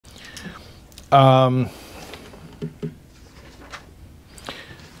I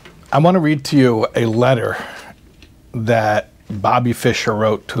want to read to you a letter that Bobby Fischer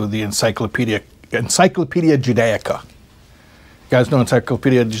wrote to the Encyclopedia Judaica. You guys know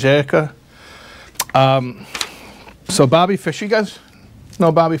Encyclopedia Judaica? So Bobby Fischer, you guys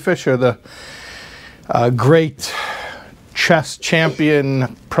know Bobby Fischer, the great chess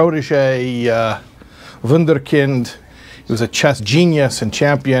champion, protege, wunderkind. He was a chess genius and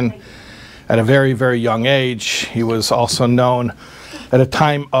champion at a very, very young age. He was also known at a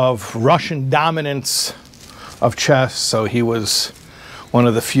time of Russian dominance of chess, so he was one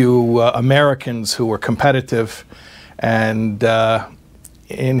of the few Americans who were competitive. And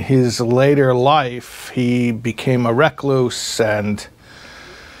in his later life, he became a recluse, and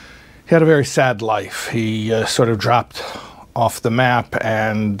he had a very sad life. He sort of dropped off the map,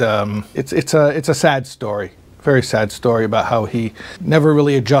 and it's a sad story. Very sad story about how he never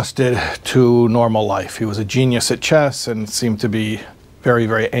really adjusted to normal life. He was a genius at chess and seemed to be very,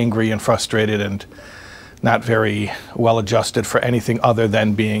 very angry and frustrated and not very well adjusted for anything other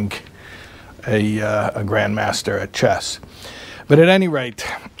than being a grandmaster at chess. But at any rate,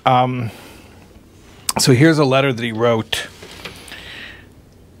 so here's a letter that he wrote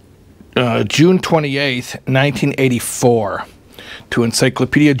June 28th, 1984 to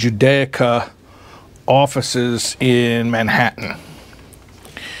Encyclopedia Judaica offices in Manhattan.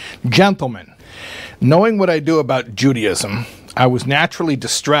 Gentlemen, knowing what I do about Judaism, I was naturally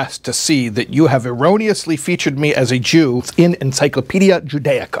distressed to see that you have erroneously featured me as a Jew in Encyclopedia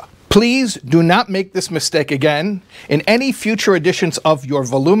Judaica. Please do not make this mistake again in any future editions of your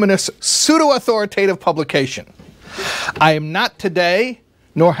voluminous pseudo-authoritative publication. I am not today,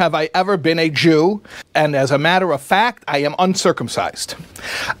 nor have I ever been a Jew, and as a matter of fact, I am uncircumcised.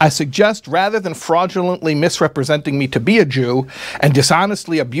 I suggest rather than fraudulently misrepresenting me to be a Jew and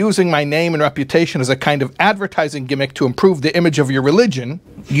dishonestly abusing my name and reputation as a kind of advertising gimmick to improve the image of your religion,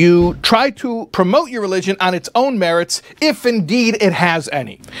 you try to promote your religion on its own merits, if indeed it has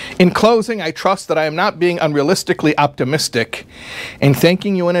any. In closing, I trust that I am not being unrealistically optimistic in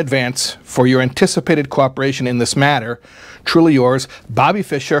thanking you in advance for your anticipated cooperation in this matter. Truly yours, Bobby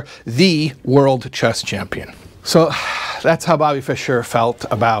Fischer, the world chess champion. So that's how Bobby Fischer felt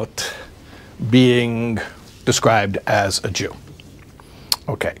about being described as a Jew.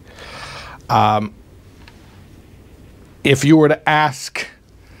 Okay. If you were to ask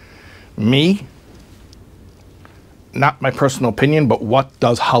me, not my personal opinion, but what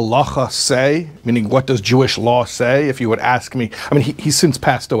does halacha say, meaning what does Jewish law say, if you would ask me, I mean, he's since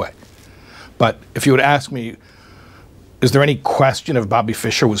passed away, but if you would ask me, is there any question if Bobby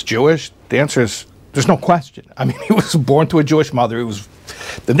Fischer was Jewish? The answer is there's no question. I mean, he was born to a Jewish mother. He was,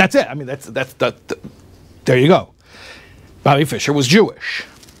 that's it. I mean, there you go. Bobby Fischer was Jewish.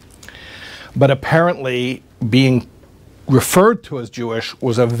 But apparently being referred to as Jewish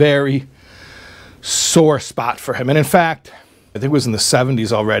was a very sore spot for him. And in fact, I think it was in the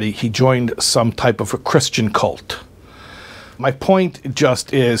 70s already, he joined some type of a Christian cult. My point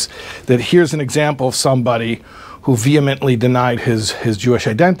just is that here's an example of somebody who vehemently denied his Jewish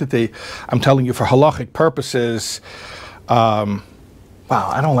identity. I'm telling you, for halachic purposes, wow,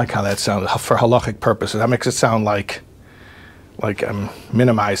 I don't like how that sounds, for halachic purposes. That makes it sound like I'm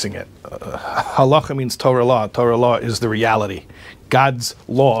minimizing it. Halacha means Torah law. Torah law is the reality. God's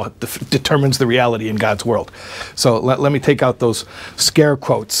law determines the reality in God's world. So let me take out those scare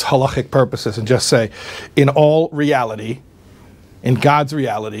quotes, halachic purposes, and just say, in all reality, in God's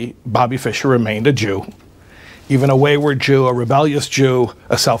reality, Bobby Fischer remained a Jew. Even a wayward Jew, a rebellious Jew,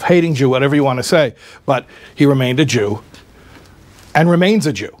 a self-hating Jew, whatever you want to say, but he remained a Jew and remains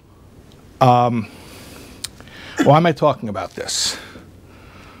a Jew. Why am I talking about this?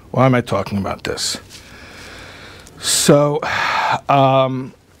 Why am I talking about this? So,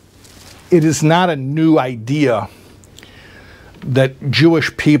 it is not a new idea that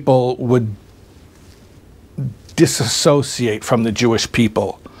Jewish people would disassociate from the Jewish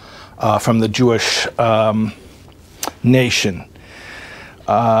people, from the Jewish nation.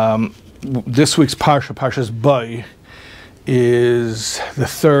 This week's Parsha, Parsha's Boy, is the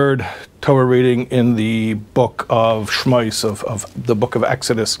third Torah reading in the book of Shmos, of the book of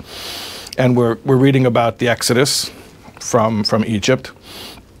Exodus. And we're reading about the Exodus from Egypt.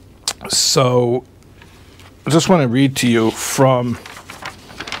 So I just want to read to you from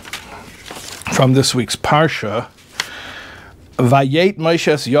this week's Parsha. Vayet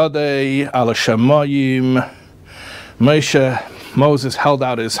Moshe's Yodei al Shamayim. Moses held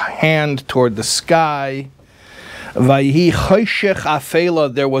out his hand toward the sky. Vayhi choshech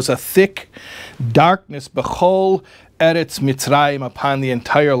afela. There was a thick darkness. Bechol Eretz Mitzrayim, upon the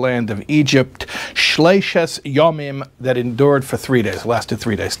entire land of Egypt, Shleishes Yomim, that endured for 3 days, lasted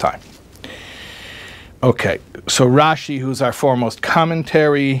 3 days' time. Okay, so Rashi, who's our foremost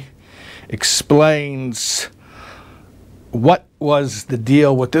commentary, explains what was the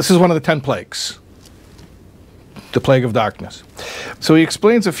deal with this. Is one of the 10 plagues, the plague of darkness. So he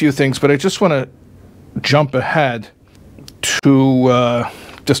explains a few things, but I just want to jump ahead to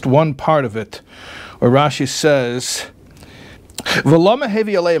just one part of it, where Rashi says,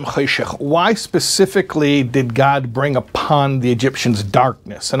 why specifically did God bring upon the Egyptians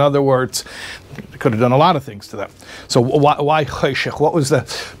darkness? In other words, they could have done a lot of things to them. So why chayshech? What was the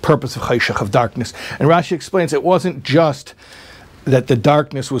purpose of chayshech, of darkness? And Rashi explains it wasn't just that the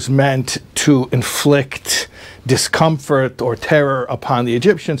darkness was meant to inflict discomfort or terror upon the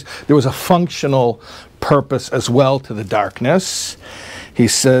Egyptians. There was a functional purpose as well to the darkness. He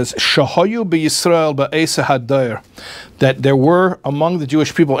says, Shahoyu b'Yisrael ba'esa hadayr, that there were among the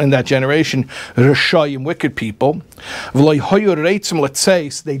Jewish people in that generation Rishayim, wicked people. V'loyhoyu reitzim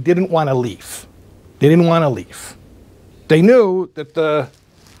letzeis, they didn't want to leave. They didn't want to leave. They knew that the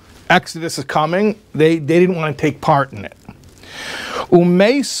Exodus is coming. They didn't want to take part in it.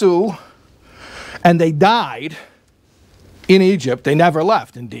 Umesu, and they died in Egypt. They never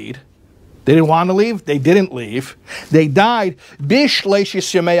left, indeed. They didn't want to leave. They didn't leave. They died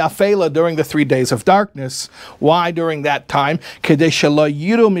bishleishis yemei afela, during the 3 days of darkness. Why during that time? Kedei shelo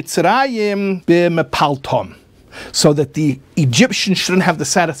yiru Mitzrayim b'mepaltom, so that the Egyptians shouldn't have the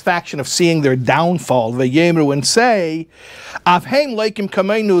satisfaction of seeing their downfall. V'yemru, and say, Avheim leikim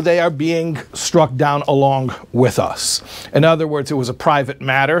kameinu, they are being struck down along with us. In other words, it was a private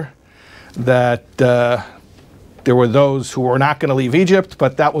matter that there were those who were not going to leave Egypt,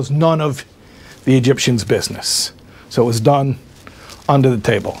 but that was none of the Egyptians' business. So it was done under the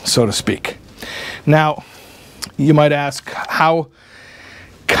table, so to speak. Now, you might ask, how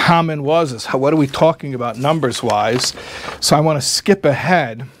common was this? What are we talking about numbers-wise? So I want to skip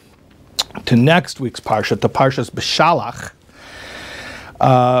ahead to next week's Parsha, to Parsha's B'Shalach.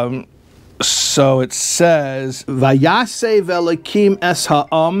 So it says, Vayaseh v'Elokim es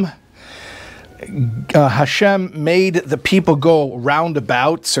ha'am, Hashem made the people go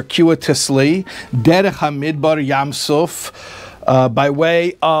roundabout, circuitously, derech hamidbar yamsuf, by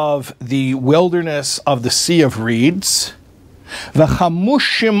way of the wilderness of the Sea of Reeds.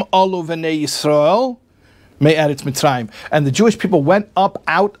 V'chamushim olu v'nei Yisrael me'eretz Mitzrayim, and the Jewish people went up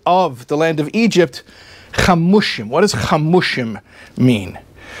out of the land of Egypt. Chamushim. What does chamushim mean?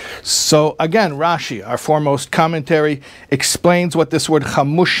 So again, Rashi, our foremost commentary, explains what this word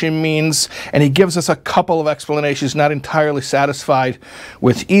chamushim means, and he gives us a couple of explanations, not entirely satisfied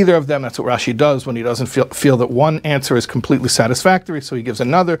with either of them. That's what Rashi does when he doesn't feel that one answer is completely satisfactory, so he gives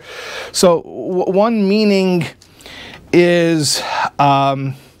another. So one meaning is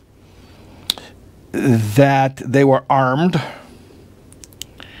that they were armed.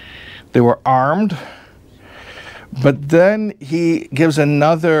 They were armed. But then he gives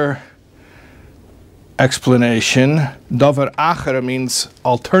another explanation. Davar acher means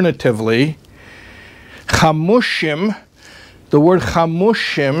alternatively. Chamushim, the word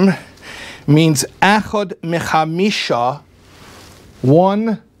chamushim means echad mechamisha,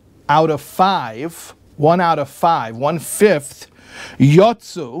 1 out of 5, 1 out of 5, 1/5,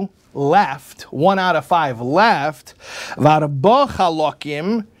 yotzu, left, 1 out of 5 left, varba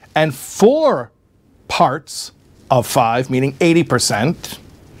chalokim, and 4 parts of 5, meaning 80%.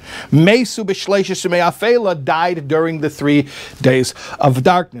 Mesu b'shleishes yemei afela, died during the 3 days of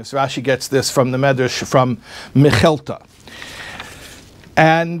darkness. Rashi gets this from the Medrash from Mechilta.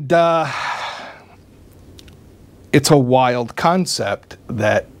 And it's a wild concept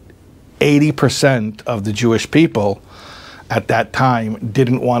that 80% of the Jewish people at that time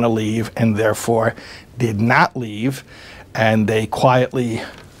didn't want to leave, and therefore did not leave, and they quietly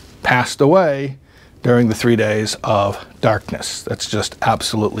passed away during the 3 days of darkness. That's just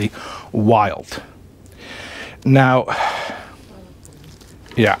absolutely wild. Now,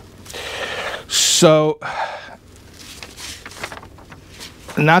 yeah. So,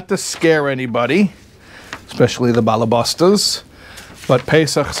 not to scare anybody, especially the balabastas, but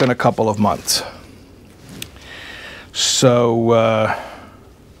Pesach's in a couple of months. So,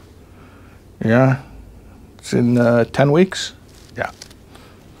 yeah, it's in 10 weeks. Yeah.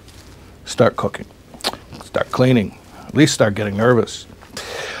 Start cooking. Start cleaning. At least start getting nervous.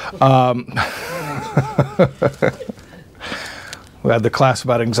 We had the class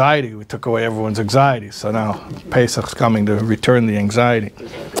about anxiety. We took away everyone's anxiety. So now Pesach's coming to return the anxiety.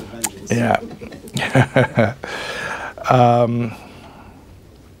 Yeah.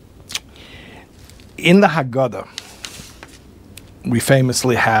 In the Haggadah, we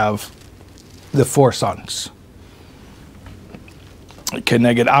famously have the 4 sons.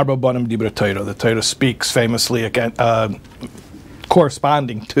 Keneged arba banim dibra Torah. The Torah speaks famously again,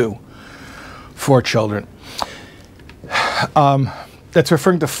 corresponding to 4 children. That's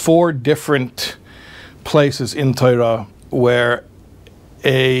referring to 4 different places in Torah where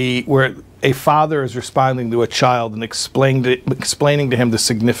a father is responding to a child and explaining to him the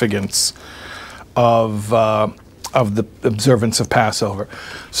significance of the observance of Passover.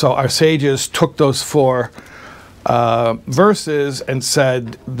 So our sages took those 4 verses and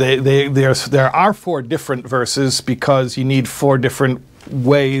said there are 4 different verses because you need 4 different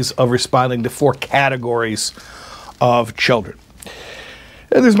ways of responding to 4 categories of children.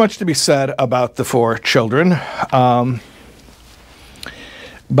 And there's much to be said about the 4 children.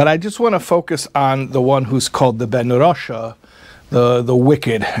 But I just want to focus on the one who's called the Ben Rasha, the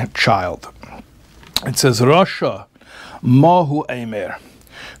wicked child. It says, Rasha, Mahu Eimer.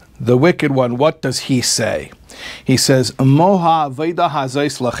 The wicked one, what does he say? He says, Moha Veda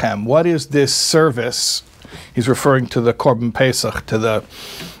Hazais Lachem. What is this service? He's referring to the Korban Pesach, to the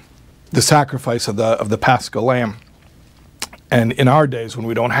sacrifice of the Paschal lamb. And in our days, when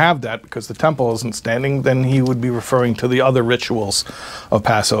we don't have that because the temple isn't standing, then he would be referring to the other rituals of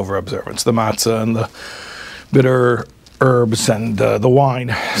Passover observance, the matzah and the bitter herbs and the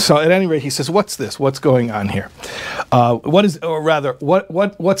wine. So at any rate, he says, what's this? What's going on here? What's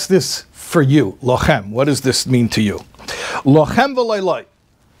this for you? Lochem. What does this mean to you? Lochem v'laylai.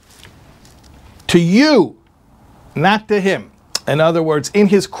 To you, not to him. In other words, in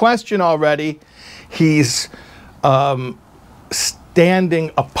his question already, he's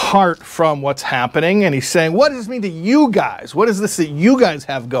standing apart from what's happening, and he's saying, what does this mean to you guys? What is this that you guys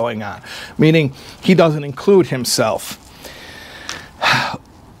have going on? Meaning, he doesn't include himself. I'm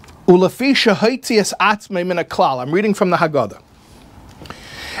reading from the Haggadah.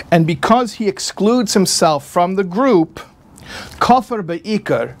 And because he excludes himself from the group, kafar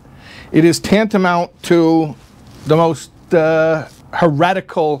be'ikar, it is tantamount to the most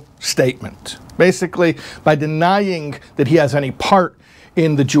heretical statement. Basically, by denying that he has any part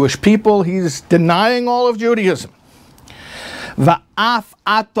in the Jewish people, he's denying all of Judaism. And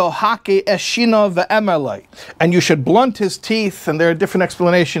you should blunt his teeth, and there are different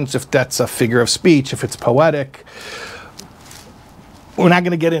explanations if that's a figure of speech, if it's poetic. We're not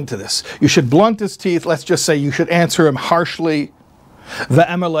going to get into this. You should blunt his teeth. Let's just say you should answer him harshly,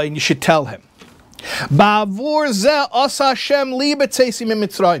 and you should tell him. Why am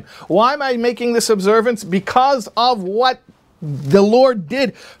I making this observance? Because of what the Lord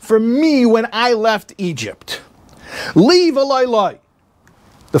did for me when I left Egypt. Leave a lie.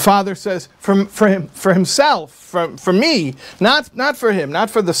 The father says for himself, for me, not for him,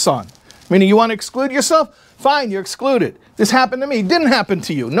 not for the son. Meaning, you want to exclude yourself? Fine, you're excluded. This happened to me. Didn't happen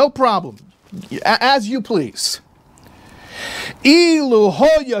to you. No problem. As you please. Ilu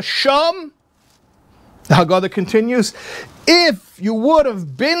hoya sham. The Haggadah continues, if you would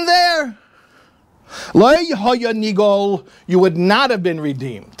have been there, you would not have been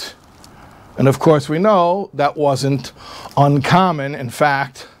redeemed. And of course we know that wasn't uncommon. In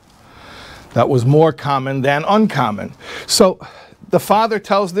fact, that was more common than uncommon. So the father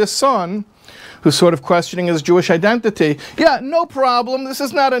tells this son, who's sort of questioning his Jewish identity, yeah, no problem, this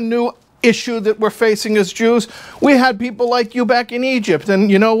is not a new issue that we're facing as Jews. We had people like you back in Egypt, and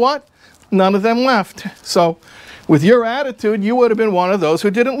you know what? None of them left. So with your attitude, you would have been one of those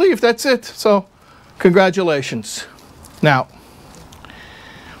who didn't leave. That's it. So congratulations. Now,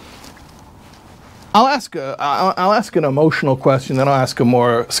 I'll ask an emotional question, then I'll ask a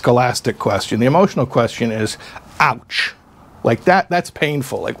more scholastic question. The emotional question is, ouch. Like that's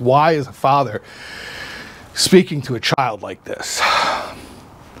painful. Like, why is a father speaking to a child like this?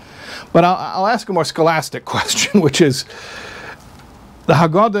 But I'll ask a more scholastic question, which is, the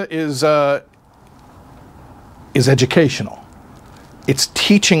Haggadah is educational. It's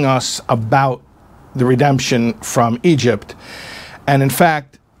teaching us about the redemption from Egypt. And in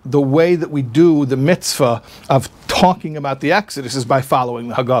fact, the way that we do the mitzvah of talking about the Exodus is by following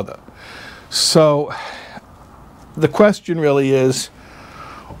the Haggadah. So the question really is,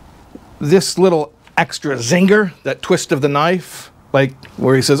 this little extra zinger, that twist of the knife, like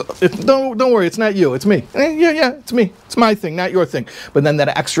where he says, don't worry, it's not you, it's me. Yeah, it's me. It's my thing, not your thing. But then that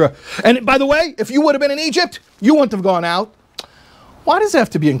extra, and by the way, if you would have been in Egypt, you wouldn't have gone out. Why does that have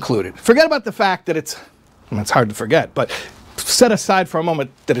to be included? Forget about the fact that it's hard to forget, but set aside for a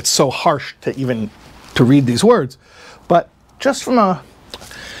moment that it's so harsh to even to read these words. But just from a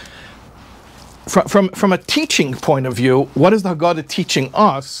teaching point of view, what is the Haggadah teaching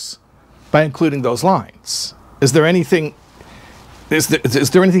us by including those lines? Is there anything Is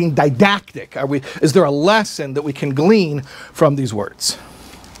there anything didactic? Is there a lesson that we can glean from these words?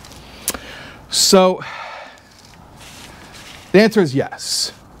 So, the answer is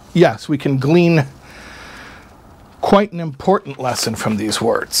yes. Yes, we can glean quite an important lesson from these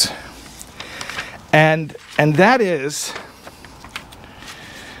words. And that is,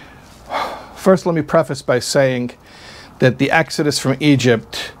 first let me preface by saying that the Exodus from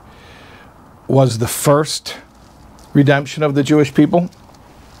Egypt was the first redemption of the Jewish people.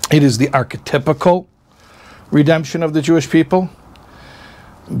 It is the archetypical redemption of the Jewish people,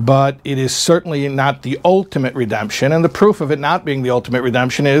 but it is certainly not the ultimate redemption. And the proof of it not being the ultimate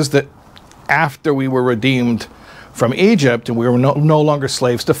redemption is that after we were redeemed from Egypt and we were no longer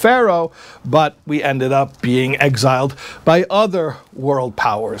slaves to Pharaoh, but we ended up being exiled by other world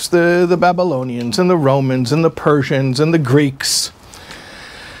powers, the Babylonians and the Romans and the Persians and the Greeks.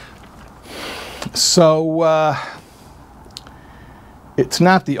 So it's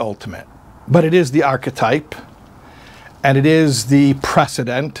not the ultimate, but it is the archetype, and it is the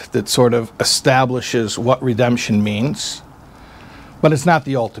precedent that sort of establishes what redemption means. But it's not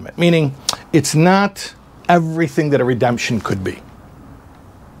the ultimate, meaning it's not everything that a redemption could be.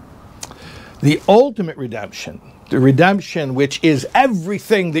 The ultimate redemption, the redemption which is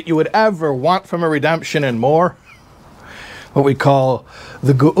everything that you would ever want from a redemption and more, what we call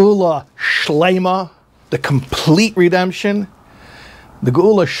the Geula Shlema, the complete redemption. The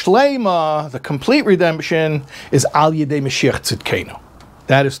Geula Shlema, the complete redemption, is Al Yedei Moshiach Tzidkenu.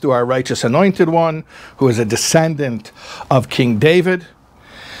 That is through our righteous anointed one, who is a descendant of King David.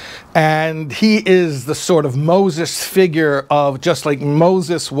 And he is the sort of Moses figure of, just like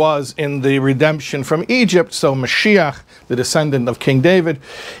Moses was in the redemption from Egypt, so Moshiach, the descendant of King David,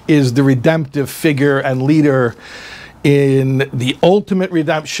 is the redemptive figure and leader in the ultimate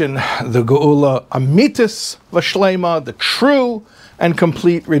redemption, the Geula Amitis Vashlema, the true and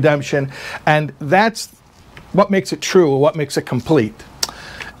complete redemption. And that's what makes it true, or what makes it complete,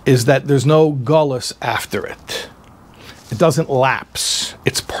 is that there's no gullus after it. It doesn't lapse.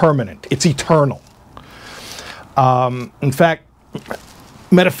 It's permanent. It's eternal. In fact,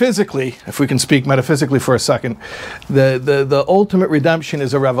 metaphysically, if we can speak metaphysically for a second, the ultimate redemption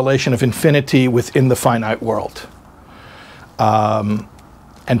is a revelation of infinity within the finite world.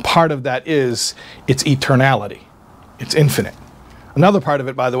 And part of that is its eternality. It's infinite. Another part of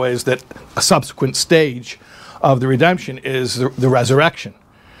it, by the way, is that a subsequent stage of the redemption is the resurrection.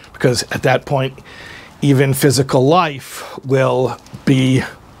 Because at that point, even physical life will be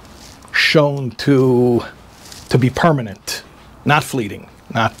shown to be permanent, not fleeting,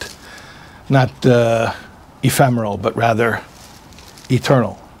 not ephemeral, but rather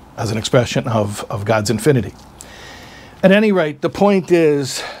eternal, as an expression of God's infinity. At any rate, the point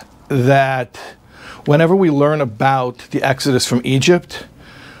is that whenever we learn about the Exodus from Egypt,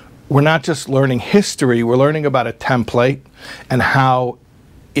 we're not just learning history, we're learning about a template and how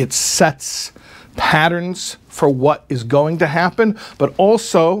it sets patterns for what is going to happen, but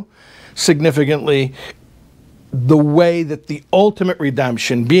also, significantly, the way that the ultimate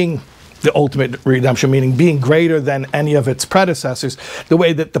redemption, being the ultimate redemption, meaning being greater than any of its predecessors, the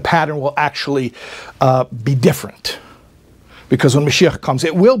way that the pattern will actually be different. Because when Moshiach comes,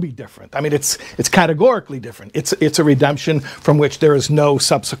 it will be different. I mean, it's categorically different. It's a redemption from which there is no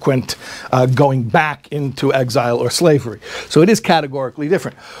subsequent going back into exile or slavery. So it is categorically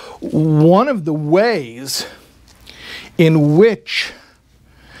different. One of the ways in which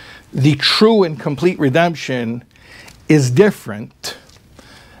the true and complete redemption is different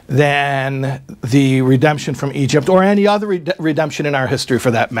than the redemption from Egypt, or any other redemption in our history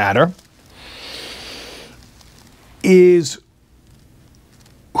for that matter, is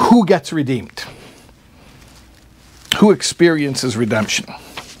who gets redeemed? Who experiences redemption?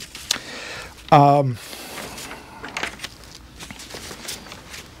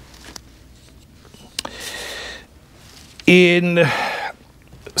 In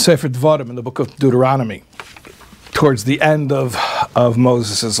Sefer Dvarim, in the book of Deuteronomy, towards the end of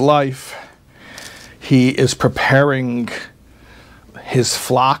Moses' life, he is preparing his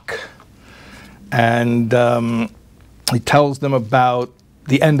flock, and he tells them about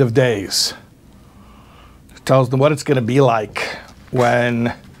the end of days. He tells them what it's going to be like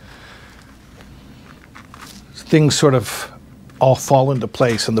when things sort of all fall into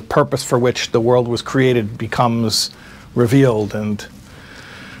place and the purpose for which the world was created becomes revealed, and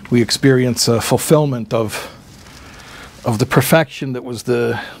we experience a fulfillment of the perfection that was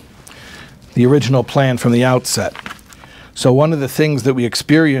the original plan from the outset. So one of the things that we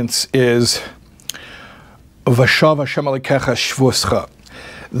experience is Vashav Hashem Elokecha Shvuscha.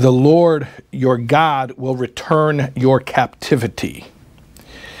 The Lord, your God, will return your captivity.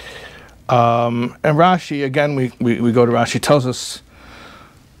 And Rashi, again, we go to Rashi, tells us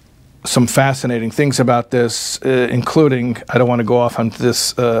some fascinating things about this, including, I don't want to go off on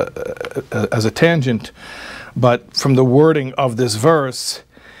this as a tangent, but from the wording of this verse,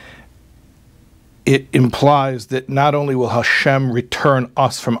 it implies that not only will Hashem return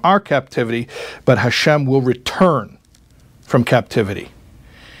us from our captivity, but Hashem will return from captivity.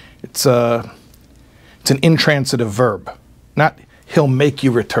 It's an intransitive verb. Not he'll make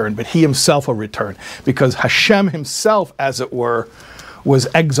you return, but he himself will return. Because Hashem himself, as it were, was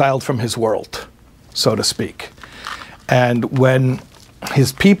exiled from his world, so to speak. And when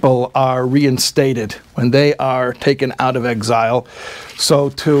his people are reinstated, when they are taken out of exile, so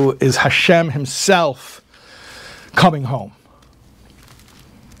too is Hashem himself coming home.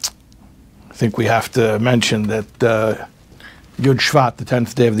 I think we have to mention that Yud Shvat, the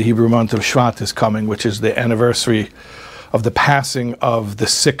 10th day of the Hebrew month of Shvat, is coming, which is the anniversary of the passing of the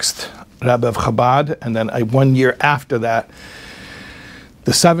 6th Rebbe of Chabad, and then 1 year after that,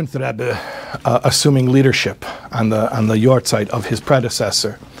 the 7th Rebbe assuming leadership on the yortzeit of his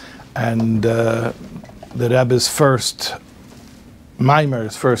predecessor. And the Rebbe's first Maimer,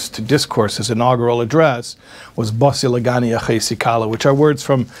 his first discourse, his inaugural address, was Bosi Lagani Achesi Kala, which are words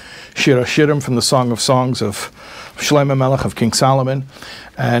from Shir HaShirim, from the Song of Songs of Shlomo Melech, of King Solomon.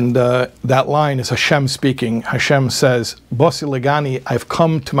 And that line is Hashem speaking. Hashem says, Bosi Lagani, I've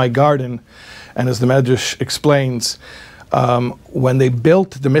come to my garden. And as the Medrash explains, when they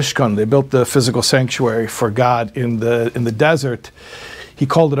built the Mishkan, they built the physical sanctuary for God in the desert, he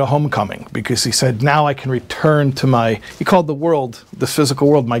called it a homecoming, because he said, now I can return to he called the world, the physical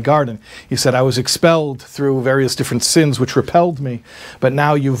world, my garden. He said, I was expelled through various different sins which repelled me, but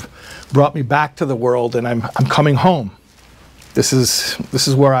now you've brought me back to the world, and I'm coming home. This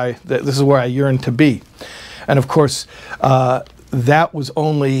is where I yearn to be. And of course, that was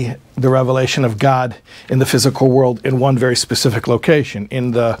only the revelation of God in the physical world in one very specific location,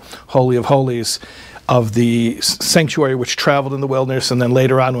 in the Holy of Holies of the sanctuary which traveled in the wilderness, and then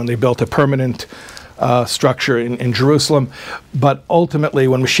later on when they built a permanent structure in Jerusalem. But ultimately,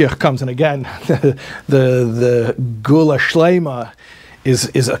 when Moshiach comes, and again, the Gula Shlema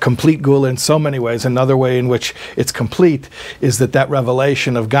is a complete Gula in so many ways. Another way in which it's complete is that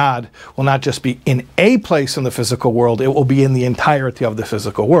revelation of God will not just be in a place in the physical world, it will be in the entirety of the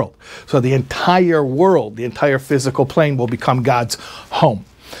physical world. So the entire world, the entire physical plane will become God's home.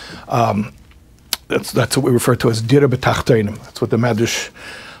 That's what we refer to as Dira B'Tachtenim. That's what the Medrash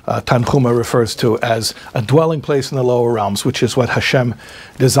Tanchuma refers to as a dwelling place in the lower realms, which is what Hashem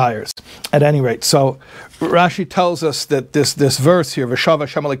desires. At any rate, so Rashi tells us that this verse here, V'shav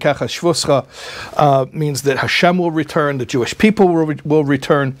Hashem Elokecha Shvuscha, means that Hashem will return, the Jewish people will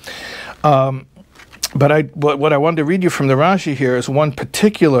return. But what I wanted to read you from the Rashi here is one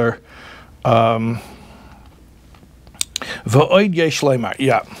particular V'oid Yesh Leimar.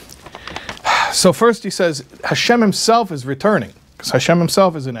 Yeah. So first he says Hashem himself is returning, because Hashem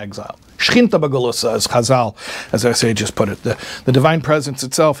himself is in exile. Shchinta b'golusa, as Chazal, as I say, just put it. The divine presence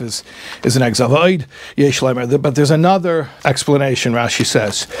itself is in exile. But there's another explanation, Rashi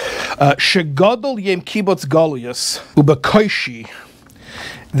says. Shegadol yem kibbutz galuyos ubekoishi,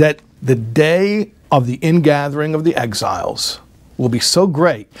 that the day of the ingathering of the exiles will be so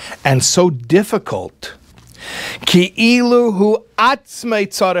great and so difficult, ki ilu hu atzmei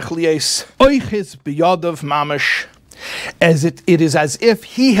tzarech lies oiches biyadav mamash, as it is as if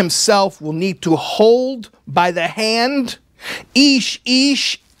he himself will need to hold by the hand each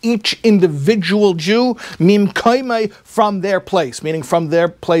individual Jew mimkaimei, from their place, meaning from their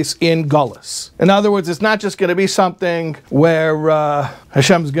place in Gullus. In other words, it's not just going to be something where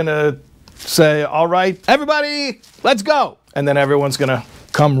Hashem's going to say, all right, everybody, let's go. And then everyone's going to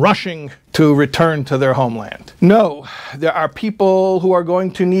come rushing to return to their homeland. No, there are people who are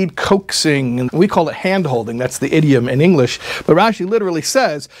going to need coaxing. We call it hand-holding. That's the idiom in English. But Rashi literally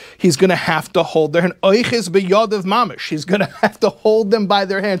says he's going to have to hold their hand. Oiches b'yodav mamish. He's going to have to hold them by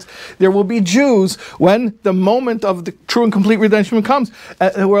their hands. There will be Jews, when the moment of the true and complete redemption comes,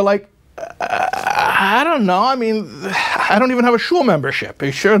 who are like, I don't know. I mean, I don't even have a shul membership. Are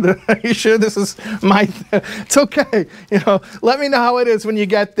you sure this is my... It's okay. Let me know how it is when you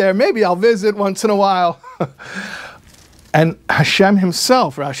get there. Maybe I'll visit once in a while. And Hashem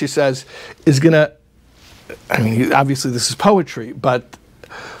himself, Rashi says, is going to... I mean, obviously this is poetry, but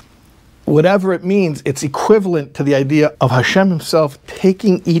whatever it means, it's equivalent to the idea of Hashem himself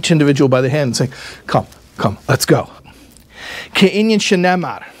taking each individual by the hand and saying, come, let's go. Ke'inyan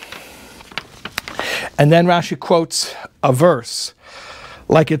shenemar. And then Rashi quotes a verse,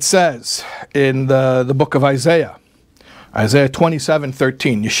 like it says in the book of Isaiah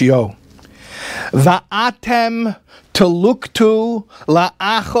 27:13, Yeshio. Va'atem teluktu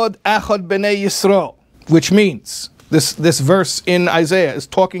la'achod echod b'nei Yisrael, which means this verse in Isaiah is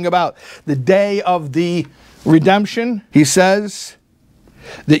talking about the day of the redemption. He says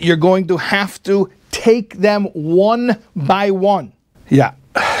that you're going to have to take them one by one. Yeah,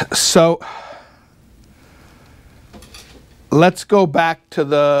 so let's go back to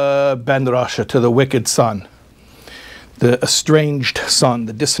the Ben Rasha, to the wicked son, the estranged son,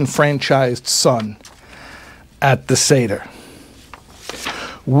 the disenfranchised son at the Seder.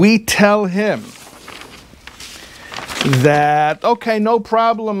 We tell him that, okay, no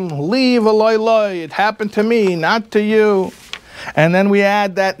problem, leave, Eloi, Eloi, it happened to me, not to you. And then we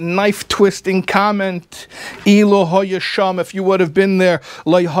add that knife-twisting comment, Ilo hoya sham, if you would have been there,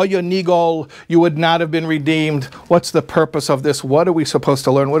 Loi hoya nigol, you would not have been redeemed. What's the purpose of this? What are we supposed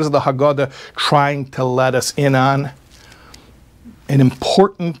to learn? What is the Haggadah trying to let us in on? An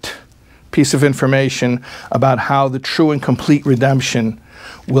important piece of information about how the true and complete redemption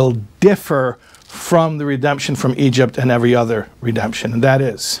will differ from the redemption from Egypt and every other redemption. And that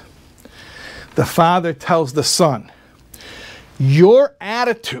is, the Father tells the Son, your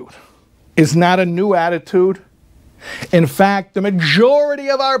attitude is not a new attitude. In fact, the majority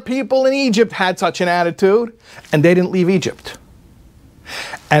of our people in Egypt had such an attitude, and they didn't leave Egypt.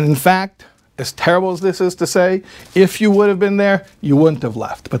 And in fact, as terrible as this is to say, if you would have been there, you wouldn't have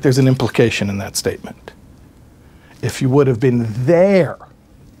left. But there's an implication in that statement. If you would have been there,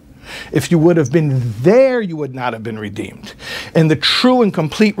 if you would have been there, you would not have been redeemed. And the true and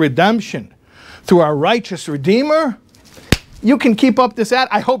complete redemption through our righteous Redeemer, you can keep up this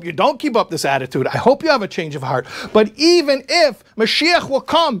attitude. I hope you don't keep up this attitude. I hope you have a change of heart. But even if Moshiach will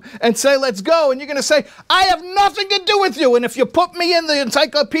come and say, let's go, and you're going to say, I have nothing to do with you, and if you put me in the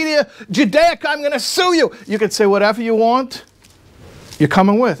Encyclopedia Judaica, I'm going to sue you. You can say whatever you want, you're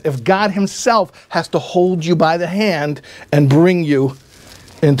coming with. If God himself has to hold you by the hand and bring you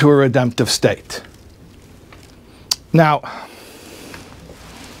into a redemptive state. Now,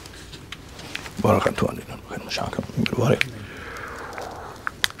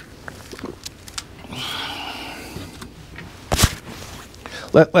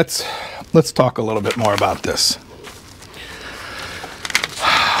 let's talk a little bit more about this.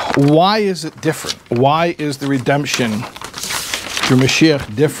 Why is it different? Why is the redemption through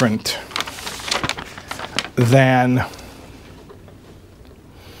Moshiach different than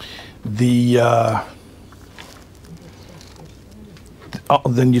than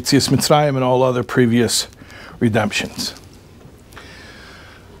Yetzias Mitzrayim and all other previous redemptions?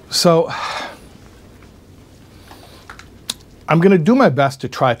 So I'm going to do my best to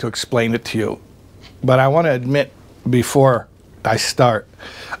try to explain it to you, but I want to admit before I start,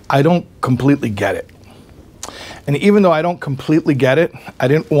 I don't completely get it. And even though I don't completely get it, I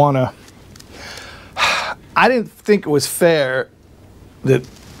didn't think it was fair that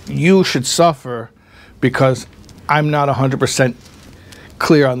you should suffer because I'm not 100%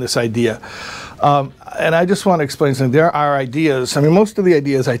 clear on this idea. And I just want to explain something. There are ideas. I mean, most of the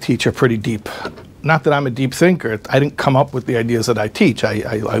ideas I teach are pretty deep. Not that I'm a deep thinker. I didn't come up with the ideas that I teach.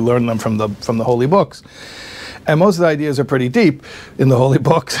 I learned them from the holy books. And most of the ideas are pretty deep in the holy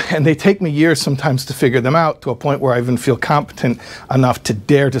books, and they take me years sometimes to figure them out, to a point where I even feel competent enough to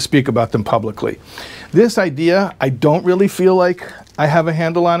dare to speak about them publicly. This idea, I don't really feel like I have a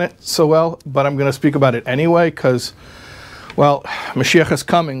handle on it so well, but I'm going to speak about it anyway, because, well, Moshiach is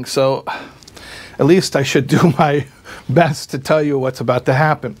coming, so at least I should do my best to tell you what's about to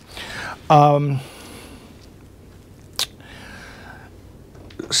happen.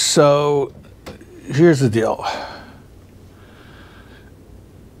 So here's the deal.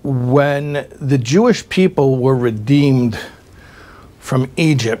 When the Jewish people were redeemed from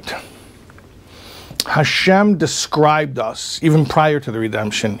Egypt, Hashem described us, even prior to the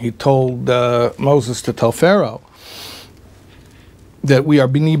redemption. He told Moses to tell Pharaoh that we are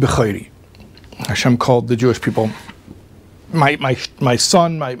bini b'chayri. Hashem called the Jewish people my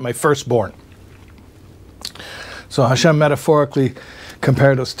son, my firstborn. So Hashem metaphorically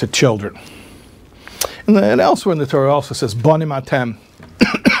compared us to children. And elsewhere in the Torah also says, Banim atem,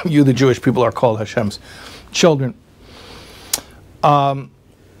 you the Jewish people are called Hashem's children. But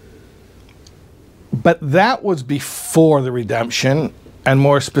that was before the redemption, and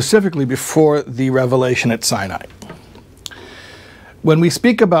more specifically before the revelation at Sinai. When we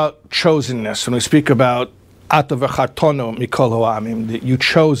speak about chosenness, when we speak about Ata v'chartono mikol ha'amim, that you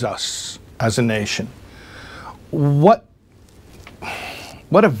chose us as a nation, what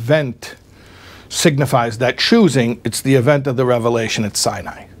event signifies that choosing? It's the event of the revelation at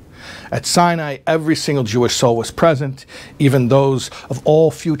Sinai. At Sinai, every single Jewish soul was present, even those of all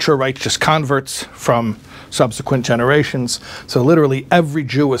future righteous converts from subsequent generations. So literally every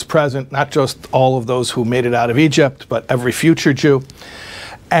Jew was present, not just all of those who made it out of Egypt, but every future Jew.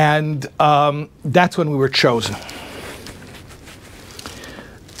 And that's when we were chosen.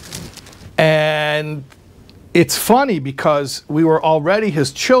 And it's funny because we were already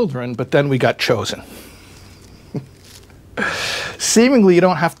his children, but then we got chosen. Seemingly, you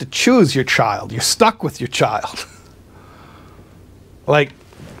don't have to choose your child. You're stuck with your child. Like,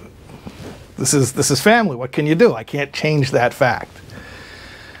 this is family. What can you do? I can't change that fact.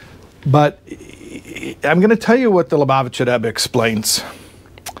 But I'm going to tell you what the Lubavitcher Rebbe explains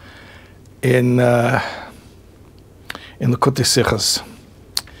in the Sichos.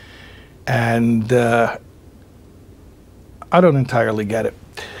 And I don't entirely get it.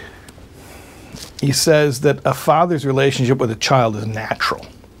 He says that a father's relationship with a child is natural.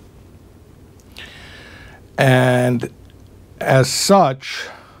 And as such,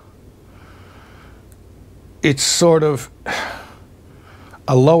 it's sort of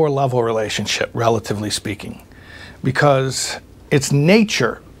a lower level relationship, relatively speaking, because it's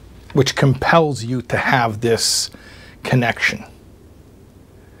nature which compels you to have this connection.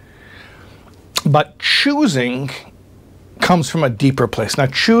 But choosing comes from a deeper place. Now,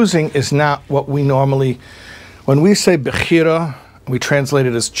 choosing is not what we normally, when we say bechira, we translate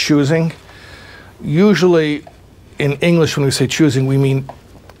it as choosing. Usually, in English, when we say choosing, we mean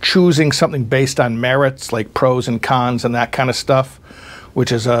choosing something based on merits, like pros and cons and that kind of stuff,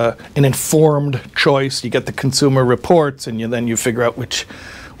 which is an informed choice. You get the consumer reports, and then you figure out which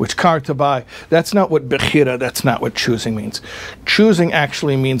car to buy. That's not what bechira, that's not what choosing means. Choosing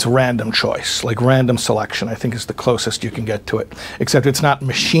actually means random choice, like random selection, I think is the closest you can get to it. Except it's not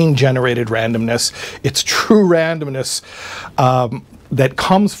machine-generated randomness, it's true randomness that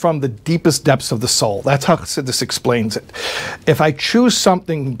comes from the deepest depths of the soul. That's how this explains it. If I choose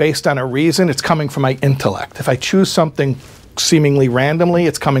something based on a reason, it's coming from my intellect. If I choose something seemingly randomly,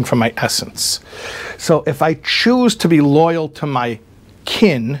 it's coming from my essence. So if I choose to be loyal to my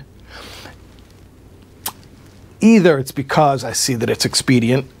kin, either it's because I see that it's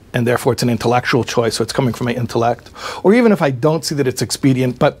expedient and therefore it's an intellectual choice, so it's coming from my intellect, or even if I don't see that it's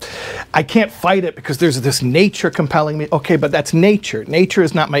expedient, but I can't fight it because there's this nature compelling me. Okay, but that's nature. Nature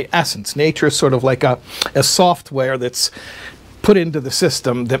is not my essence. Nature is sort of like a software that's put into the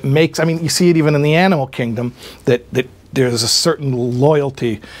system that makes, I mean, you see it even in the animal kingdom, that there's a certain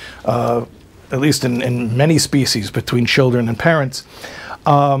loyalty, at least in many species, between children and parents.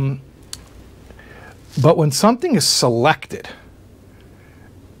 But when something is selected,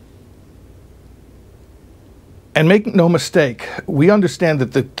 and make no mistake, we understand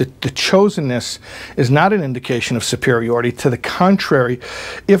that the chosenness is not an indication of superiority. To the contrary,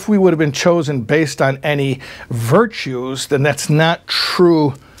 if we would have been chosen based on any virtues, then that's not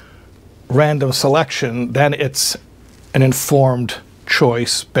true random selection. Then it's an informed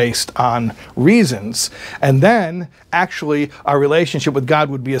choice based on reasons. And then, actually, our relationship with God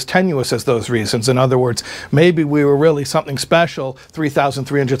would be as tenuous as those reasons. In other words, maybe we were really something special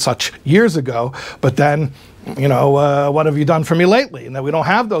 3,300 such years ago, but then, you know, what have you done for me lately? And then we don't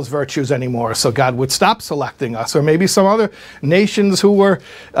have those virtues anymore, so God would stop selecting us. Or maybe some other nations who were,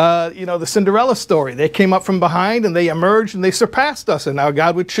 you know, the Cinderella story. They came up from behind and they emerged and they surpassed us, and now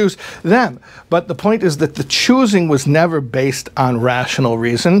God would choose them. But the point is that the choosing was never based on rational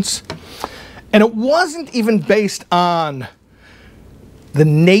reasons. And it wasn't even based on the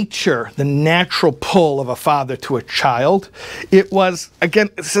nature, the natural pull of a father to a child. It was, again,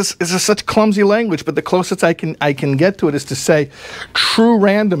 this is such clumsy language, but the closest I can get to it is to say true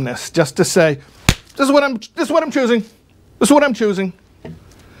randomness, just to say, this is what I'm choosing. This is what I'm choosing.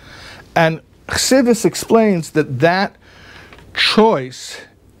 And Chassidus explains that choice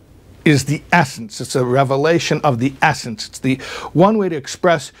is the essence. It's a revelation of the essence. It's the one way to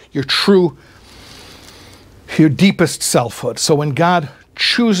express your deepest selfhood. So when God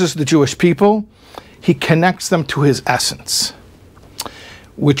chooses the Jewish people, he connects them to his essence,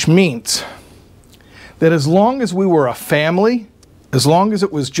 which means that as long as we were a family, as long as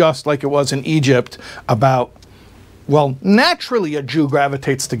it was just like it was in Egypt about, well, naturally a Jew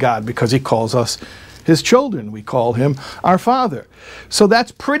gravitates to God because he calls us his children. We call him our father. So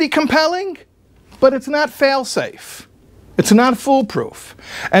that's pretty compelling, but it's not fail-safe. It's not foolproof.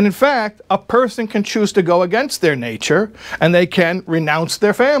 And in fact, a person can choose to go against their nature and they can renounce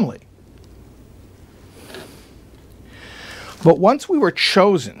their family. But once we were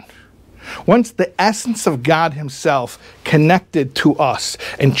chosen, once the essence of God himself connected to us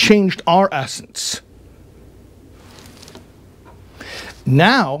and changed our essence,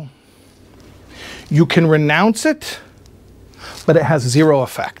 now You can renounce it, but it has zero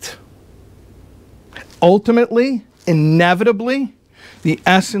effect. Ultimately, inevitably, the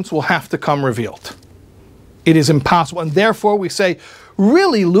essence will have to come revealed. It is impossible. And therefore, we say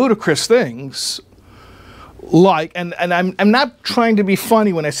really ludicrous things like, and I'm not trying to be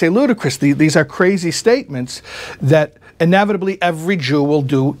funny when I say ludicrous. These are crazy statements that inevitably every Jew will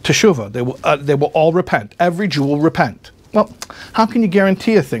do teshuvah. They will all repent. Every Jew will repent. Well, how can you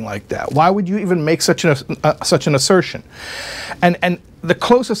guarantee a thing like that? Why would you even make such an assertion? And the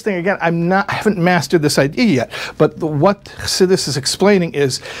closest thing, again, I haven't mastered this idea yet, but what Chassidus is explaining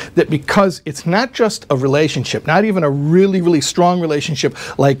is that because it's not just a relationship, not even a really, really strong relationship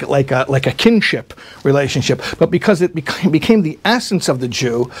like a kinship relationship, but because it became the essence of the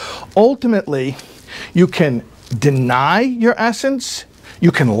Jew, ultimately you can deny your essence.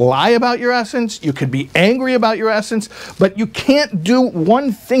 You can lie about your essence, you could be angry about your essence, but you can't do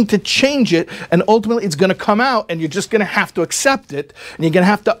one thing to change it, and ultimately it's going to come out, and you're just going to have to accept it, and you're going to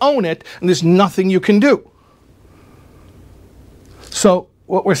have to own it, and there's nothing you can do. So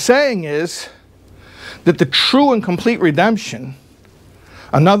what we're saying is that the true and complete redemption,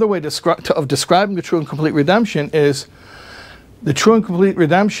 another way of describing the true and complete redemption is, the true and complete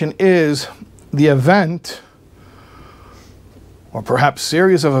redemption is the event, or perhaps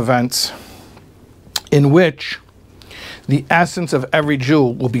series of events, in which the essence of every Jew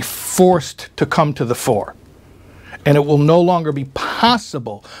will be forced to come to the fore. And it will no longer be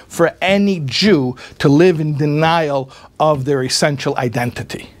possible for any Jew to live in denial of their essential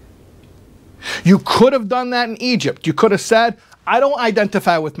identity. You could have done that in Egypt. You could have said, I don't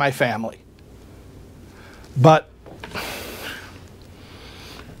identify with my family. But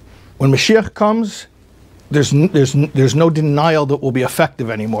when Moshiach comes, there's no denial that will be effective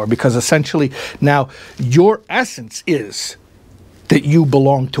anymore, because essentially now your essence is that you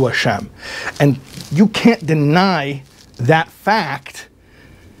belong to Hashem. And you can't deny that fact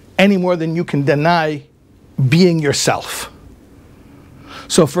any more than you can deny being yourself.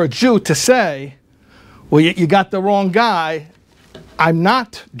 So for a Jew to say, well, you got the wrong guy, I'm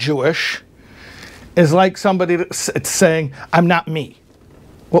not Jewish, is like somebody saying, I'm not me.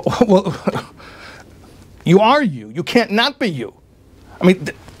 Well, you are you. You can't not be you. I mean,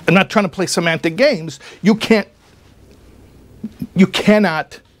 I'm not trying to play semantic games. You cannot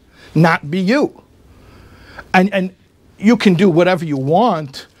not be you. And you can do whatever you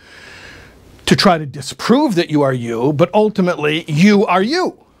want to try to disprove that you are you, but ultimately you are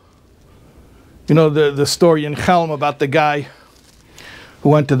you. You know the story in Chelm about the guy who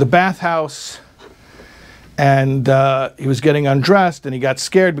went to the bathhouse, and he was getting undressed, and he got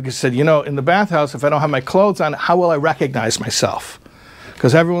scared because he said, you know, in the bathhouse, if I don't have my clothes on, how will I recognize myself?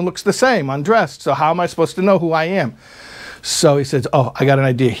 Because everyone looks the same, undressed, so how am I supposed to know who I am? So he says, oh, I got an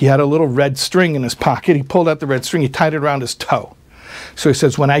idea. He had a little red string in his pocket. He pulled out the red string, he tied it around his toe. So he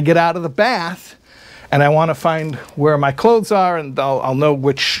says, when I get out of the bath, and I want to find where my clothes are, and I'll know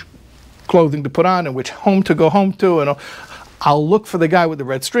which clothing to put on, and which home to go home to, and I'll look for the guy with the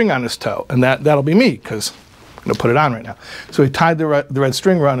red string on his toe, and that'll be me, because I'm going to put it on right now. So he tied the red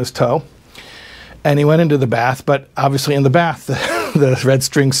string around his toe, and he went into the bath, but obviously in the bath, the red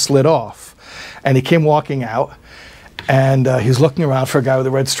string slid off. And he came walking out, and he's looking around for a guy with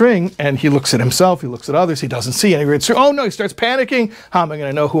a red string, and he looks at himself, he looks at others, he doesn't see any red string. Oh no, he starts panicking. How am I going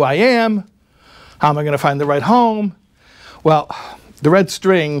to know who I am? How am I going to find the right home? Well, the red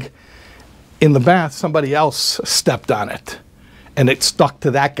string in the bath, somebody else stepped on it, and it stuck to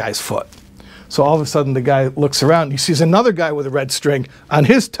that guy's foot. So all of a sudden the guy looks around and he sees another guy with a red string on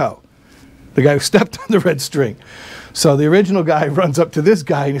his toe. The guy who stepped on the red string. So the original guy runs up to this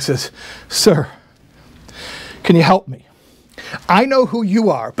guy and he says, sir, can you help me? I know who you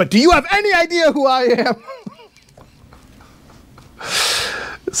are, but do you have any idea who I am?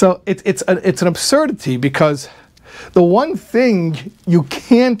 So it's an absurdity, because the one thing you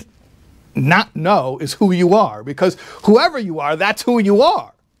can't not know is who you are, because whoever you are, that's who you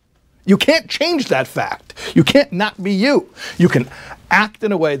are. You can't change that fact. You can't not be you. You can act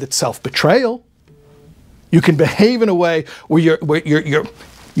in a way that's self-betrayal. You can behave in a way where you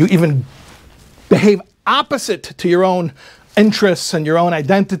even behave opposite to your own interests and your own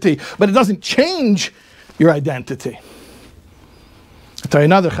identity, but it doesn't change your identity. I'll tell you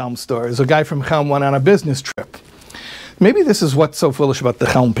another Chelm story. There's a guy from Chelm went on a business trip. Maybe this is what's so foolish about the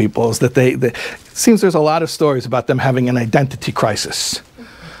Chelm people, is that it seems there's a lot of stories about them having an identity crisis.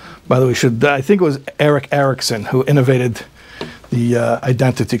 By the way, I think it was Erik Erikson who innovated the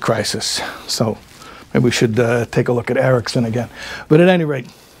identity crisis. So maybe we should take a look at Erikson again. But at any rate,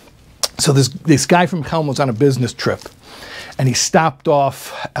 so this guy from Chelm was on a business trip, and he stopped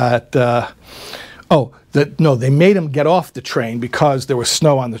off at Oh, no, they made him get off the train because there was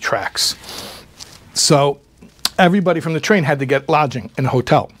snow on the tracks. So everybody from the train had to get lodging in a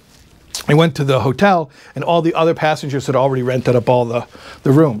hotel. He went to the hotel, and all the other passengers had already rented up all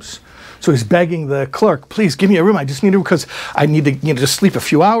the rooms. So he's begging the clerk, please give me a room. I just need it because I need to just sleep a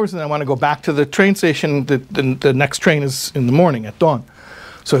few hours, and I want to go back to the train station. The next train is in the morning at dawn.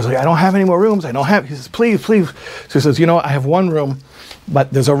 So he's like, I don't have any more rooms. I don't have. He says, please, please. So he says, you know, I have one room,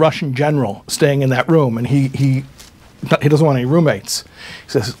 but there's a Russian general staying in that room, and he doesn't want any roommates.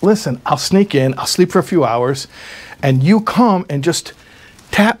 He says, listen, I'll sneak in. I'll sleep for a few hours, and you come and just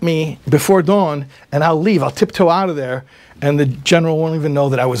tap me before dawn, and I'll leave. I'll tiptoe out of there, and the general won't even know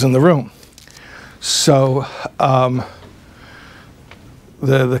that I was in the room. So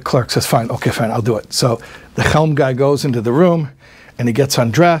the clerk says, fine, okay, fine, I'll do it. So the helm guy goes into the room, and he gets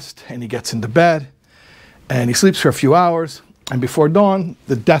undressed, and he gets into bed, and he sleeps for a few hours, and before dawn,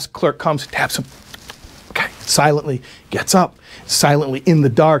 the desk clerk comes, taps him, okay, silently gets up, silently in the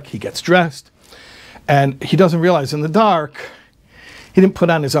dark, he gets dressed, and he doesn't realize in the dark, he didn't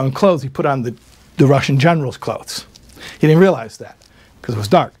put on his own clothes, he put on the Russian general's clothes. He didn't realize that, because it was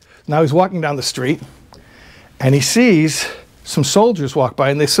dark. Now he's walking down the street, and he sees some soldiers walk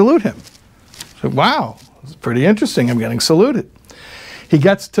by, and they salute him. So, wow, it's pretty interesting, I'm getting saluted. He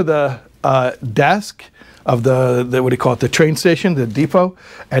gets to the desk of the what do you call it, the train station, the depot,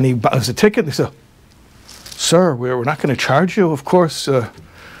 and he buys a ticket. They say, sir, we're not going to charge you. Of course,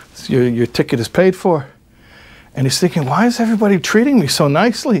 your ticket is paid for. And he's thinking, why is everybody treating me so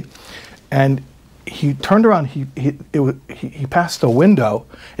nicely? And he turned around, he passed a window,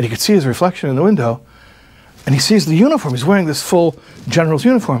 and he could see his reflection in the window, and he sees the uniform. He's wearing this full general's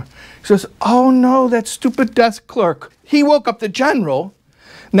uniform. He says, oh no, that stupid desk clerk. He woke up the general.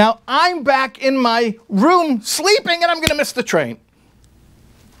 Now I'm back in my room sleeping, and I'm going to miss the train.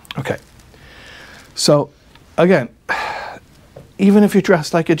 Okay. So, again, even if you're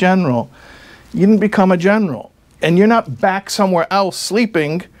dressed like a general, you didn't become a general. And you're not back somewhere else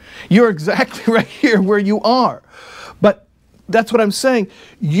sleeping. You're exactly right here where you are. But that's what I'm saying.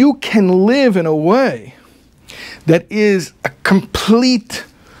 You can live in a way that is a complete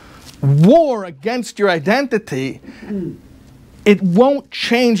war against your identity. It won't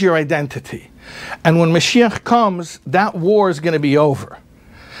change your identity. And when Moshiach comes, that war is going to be over.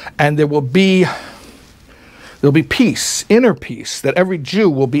 And there'll be peace, inner peace, that every Jew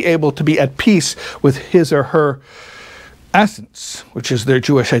will be able to be at peace with his or her essence, which is their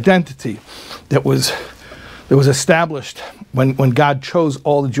Jewish identity, that was established when God chose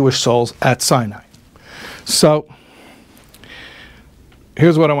all the Jewish souls at Sinai. So,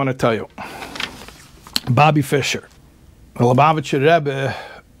 here's what I want to tell you. Bobby Fischer. The Lubavitcher Rebbe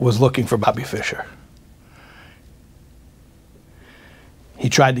was looking for Bobby Fischer. He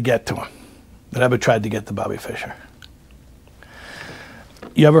tried to get to him. The Rebbe tried to get to Bobby Fischer.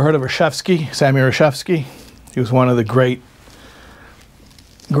 You ever heard of Reshevsky, Sammy Reshevsky? He was one of the great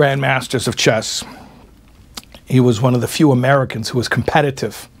grandmasters of chess. He was one of the few Americans who was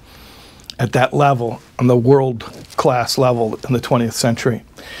competitive at that level, on the world-class level in the 20th century.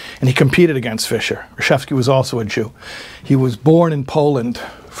 And he competed against Fischer. Reshevsky was also a Jew. He was born in Poland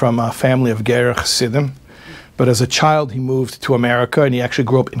from a family of Ger Chassidim, but as a child he moved to America, and he actually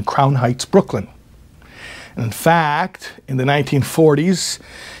grew up in Crown Heights, Brooklyn. And in fact, in the 1940s,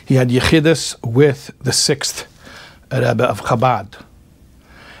 he had Yechidus with the 6th Rebbe of Chabad.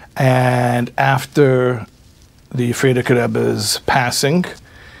 And after the Frierdiker Rebbe's passing,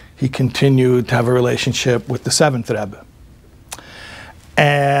 he continued to have a relationship with the 7th Rebbe.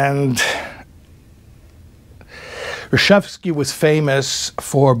 And Reshevsky was famous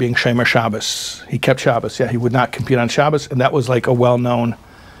for being Shomer Shabbos. He kept Shabbos. Yeah, he would not compete on Shabbos, and that was like a well-known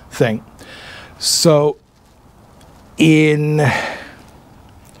thing. So in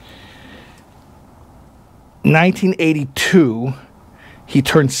 1982, he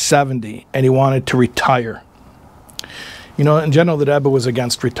turned 70, and he wanted to retire. You know, in general, the Rebbe was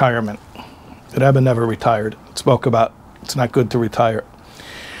against retirement. The Rebbe never retired. Spoke about it's not good to retire.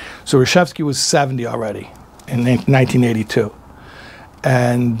 So Reshevsky was 70 already in 1982.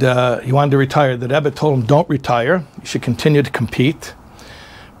 And he wanted to retire. The Rebbe told him, don't retire. You should continue to compete.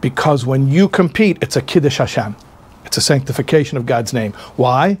 Because when you compete, it's a Kiddush Hashem. It's a sanctification of God's name.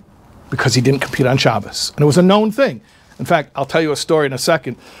 Why? Because he didn't compete on Shabbos. And it was a known thing. In fact, I'll tell you a story in a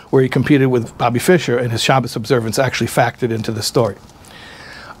second where he competed with Bobby Fischer, and his Shabbos observance actually factored into the story.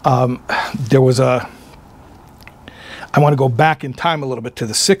 There was I want to go back in time a little bit to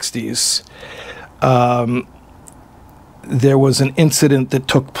the 60s. There was an incident that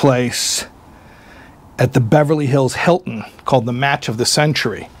took place at the Beverly Hills Hilton called the Match of the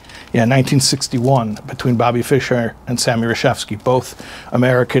Century Yeah, 1961, between Bobby Fischer and Sammy Reshevsky, both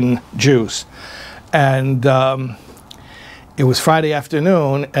American Jews. And it was Friday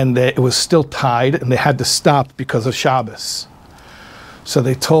afternoon, and it was still tied, and they had to stop because of Shabbos. So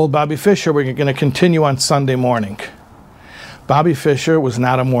they told Bobby Fischer, we're going to continue on Sunday morning. Bobby Fischer was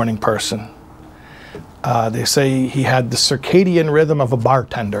not a morning person. They say he had the circadian rhythm of a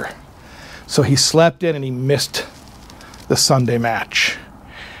bartender. So he slept in and he missed the Sunday match.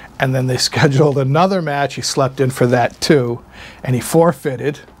 And then they scheduled another match. He slept in for that too. And he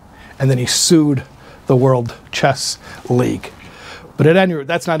forfeited. And then he sued the World Chess League. But at any rate,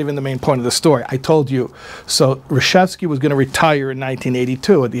 that's not even the main point of the story. I told you. So Reshevsky was going to retire in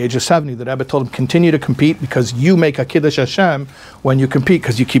 1982 at the age of 70. The Rebbe told him, continue to compete because you make a Kiddush Hashem when you compete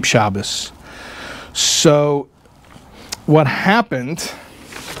because you keep Shabbos. So what happened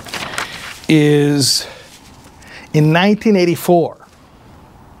is in 1984,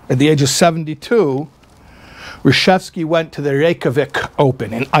 at the age of 72, Reshevsky went to the Reykjavik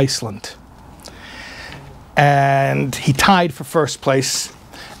Open in Iceland. And he tied for first place.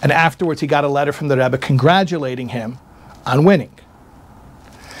 And afterwards he got a letter from the Rebbe congratulating him on winning.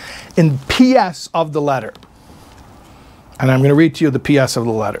 In PS of the letter, and I'm going to read to you the PS of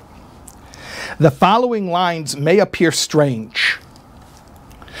the letter. The following lines may appear strange,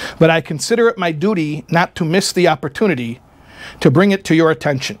 but I consider it my duty not to miss the opportunity to bring it to your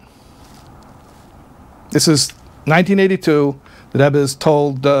attention. This is 1982. The Rebbe is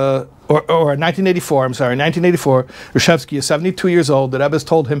told, or 1984, I'm sorry, 1984, Reshevsky is 72 years old. The Rebbe has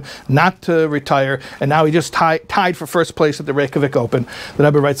told him not to retire, and now he just tied for first place at the Reykjavik Open. The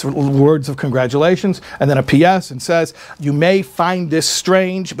Rebbe writes words of congratulations, and then a PS, and says, you may find this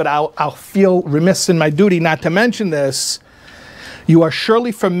strange, but I'll feel remiss in my duty not to mention this. You are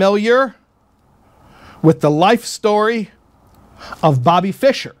surely familiar with the life story of Bobby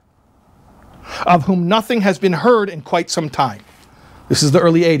Fischer, of whom nothing has been heard in quite some time. This is the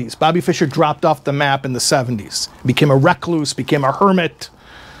early 80s. Bobby Fischer dropped off the map in the 70s. Became a recluse, became a hermit.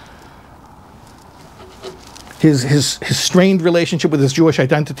 His strained relationship with his Jewish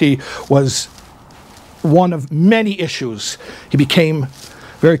identity was one of many issues. He became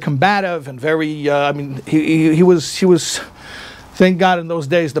very combative and very, he was, thank God in those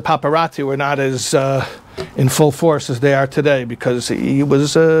days the paparazzi were not as in full force as they are today, because he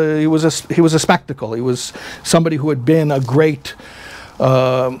was a spectacle. He was somebody who had been a great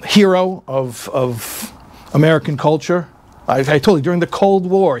hero of American culture. I told you, during the Cold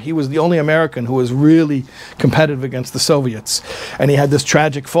War, he was the only American who was really competitive against the Soviets, and he had this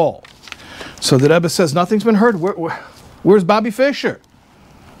tragic fall. So the Rebbe says, nothing's been heard. Where's Bobby Fischer?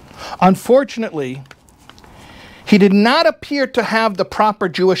 Unfortunately, he did not appear to have the proper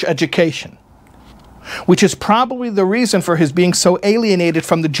Jewish education, which is probably the reason for his being so alienated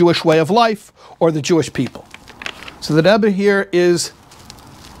from the Jewish way of life or the Jewish people. So the Rebbe here is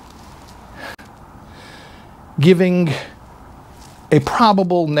giving a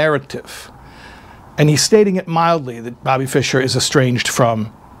probable narrative, and he's stating it mildly that Bobby Fischer is estranged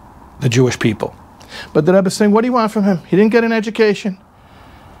from the Jewish people. But the Rebbe is saying, what do you want from him? He didn't get an education.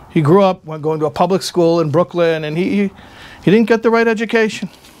 He grew up going to a public school in Brooklyn, and he didn't get the right education.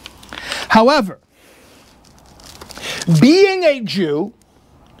 However, being a Jew,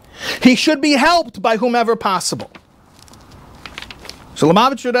 he should be helped by whomever possible. So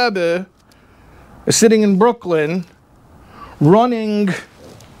Lubavitcher Rebbe is sitting in Brooklyn, running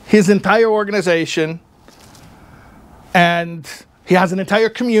his entire organization, and he has an entire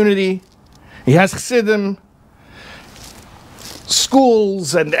community. He has chassidim,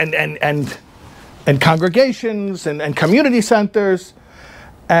 schools, and congregations, and community centers,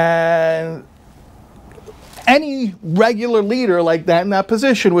 and any regular leader like that in that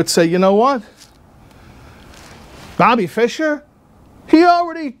position would say, you know what? Bobby Fischer, he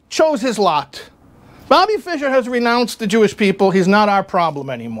already chose his lot. Bobby Fischer has renounced the Jewish people. He's not our problem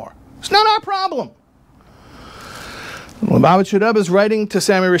anymore. It's not our problem. Lubavitcher Rebbe is writing to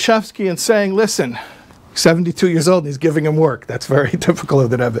Sammy Reshevsky and saying, listen, 72 years old and he's giving him work. That's very typical of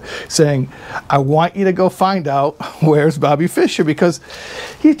the Rebbe. Saying, I want you to go find out where's Bobby Fischer, because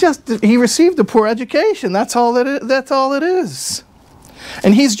he received a poor education. That's all it is.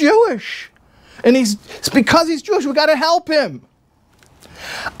 And he's Jewish. And it's because he's Jewish, we got to help him.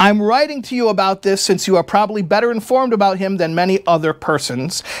 I'm writing to you about this since you are probably better informed about him than many other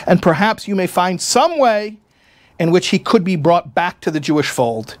persons, and perhaps you may find some way in which he could be brought back to the Jewish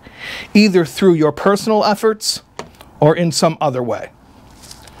fold, either through your personal efforts or in some other way.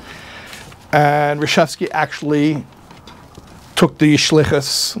 And Reshevsky actually took the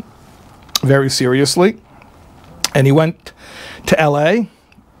shlichus very seriously, and he went to LA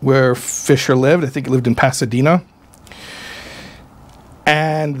where Fischer lived. I think he lived in Pasadena.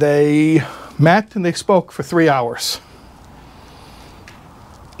 And they met and they spoke for 3 hours.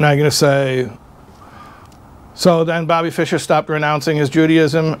 Now you're going to say, so then Bobby Fischer stopped renouncing his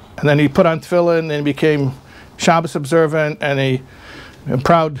Judaism, and then he put on tefillin and became Shabbos observant and a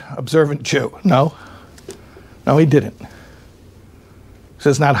proud observant Jew. No. No, he didn't. This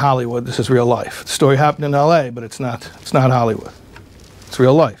is not Hollywood. This is real life. The story happened in L.A., but it's not Hollywood. It's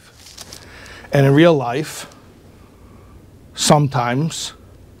real life. And in real life, sometimes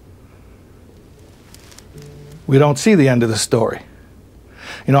we don't see the end of the story.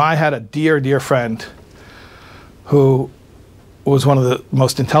 You know, I had a dear, dear friend who was one of the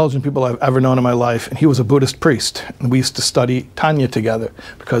most intelligent people I've ever known in my life, and he was a Buddhist priest. And we used to study Tanya together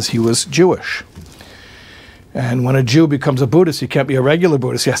because he was Jewish. And when a Jew becomes a Buddhist, he can't be a regular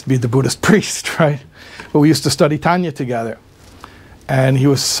Buddhist, he has to be the Buddhist priest, right? But we used to study Tanya together. And he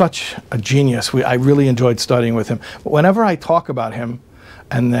was such a genius. I really enjoyed studying with him. But whenever I talk about him,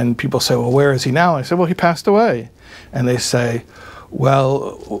 and then people say, well, where is he now? And I say, well, he passed away. And they say,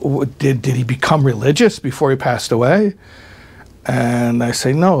 well, did he become religious before he passed away? And I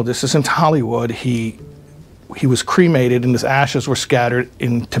say, no, this isn't Hollywood. He was cremated and his ashes were scattered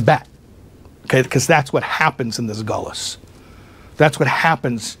in Tibet. Okay, because that's what happens in this gullus. That's what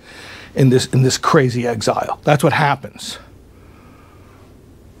happens in this crazy exile. That's what happens.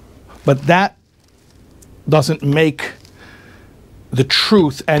 But that doesn't make the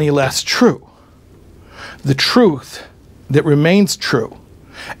truth any less true. The truth that remains true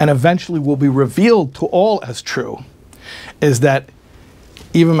and eventually will be revealed to all as true is that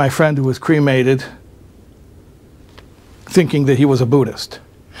even my friend who was cremated thinking that he was a Buddhist,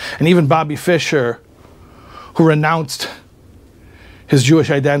 and even Bobby Fischer who renounced his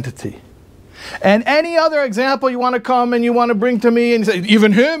Jewish identity, and any other example you want to come and you want to bring to me and say,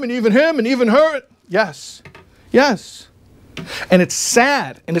 even him and even him and even her. Yes, yes. And it's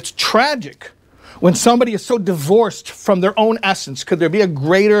sad and it's tragic when somebody is so divorced from their own essence. Could there be a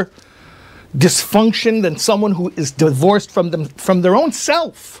greater dysfunction than someone who is divorced from their own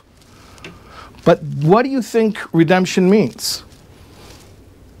self? But what do you think redemption means?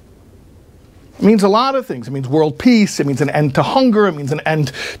 It means a lot of things. It means world peace. It means an end to hunger. It means an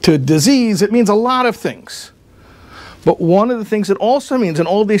end to disease. It means a lot of things. But one of the things it also means, and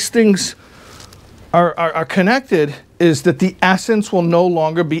all these things are connected, is that the essence will no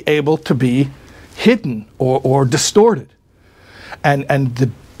longer be able to be hidden or distorted. And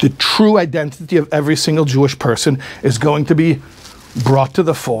the true identity of every single Jewish person is going to be brought to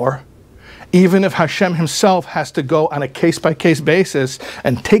the fore, even if Hashem himself has to go on a case-by-case basis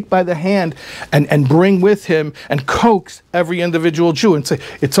and take by the hand and bring with him and coax every individual Jew and say,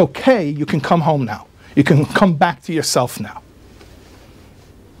 it's okay, you can come home now. You can come back to yourself now.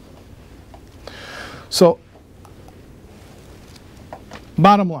 So,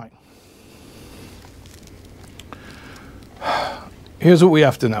 bottom line. Here's what we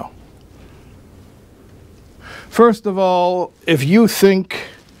have to know. First of all, if you think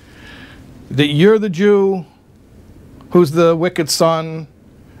that you're the Jew who's the wicked son,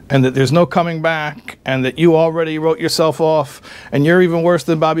 and that there's no coming back, and that you already wrote yourself off, and you're even worse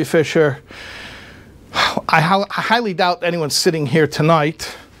than Bobby Fischer, I highly doubt anyone sitting here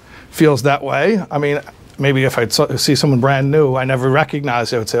tonight feels that way. I mean, maybe if I'd see someone brand new I never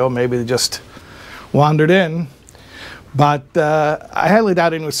recognized, I would say, oh, maybe they just wandered in. But I highly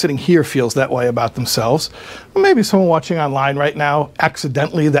doubt anyone sitting here feels that way about themselves. Maybe someone watching online right now,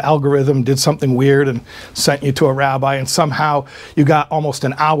 accidentally the algorithm did something weird and sent you to a rabbi, and somehow you got almost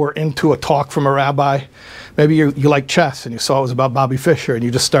an hour into a talk from a rabbi. Maybe you like chess and you saw it was about Bobby Fischer and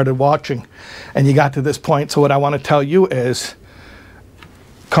you just started watching and you got to this point. So what I want to tell you is,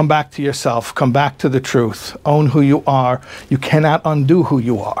 come back to yourself, come back to the truth, own who you are. You cannot undo who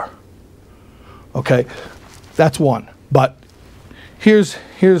you are. Okay, that's one. But here's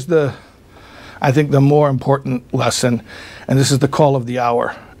the, I think, the more important lesson, and this is the call of the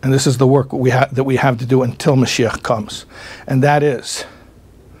hour, and this is the work that we have to do until Moshiach comes, and that is,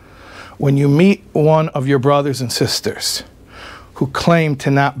 when you meet one of your brothers and sisters who claim to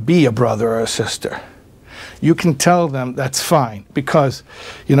not be a brother or a sister, you can tell them that's fine, because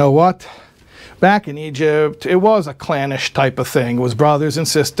you know what? Back in Egypt, it was a clannish type of thing. It was brothers and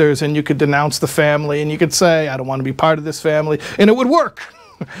sisters, and you could denounce the family, and you could say, I don't want to be part of this family, and it would work.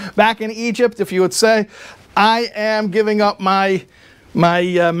 Back in Egypt, if you would say, I am giving up my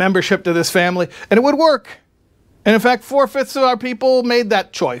membership to this family, and it would work. And in fact, 4/5 of our people made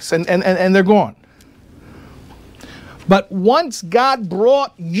that choice, and they're gone. But once God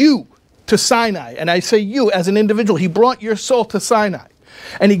brought you to Sinai, and I say you as an individual, he brought your soul to Sinai,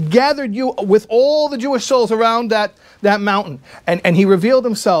 And he gathered you with all the Jewish souls around that mountain. And he revealed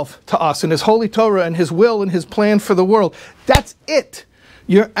himself to us in his holy Torah and his will and his plan for the world. That's it.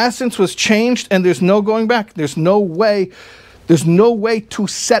 Your essence was changed, and there's no going back. There's no way to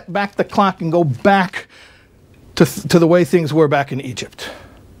set back the clock and go back to the way things were back in Egypt.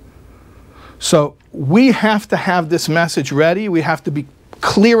 So we have to have this message ready. We have to be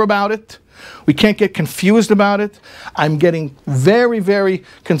clear about it. We can't get confused about it. I'm getting very, very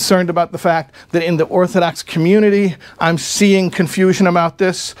concerned about the fact that in the Orthodox community, I'm seeing confusion about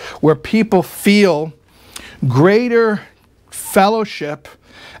this, where people feel greater fellowship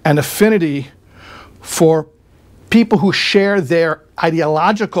and affinity for people who share their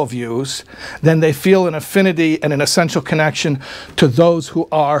ideological views than they feel an affinity and an essential connection to those who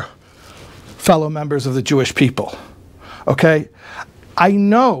are fellow members of the Jewish people. Okay? I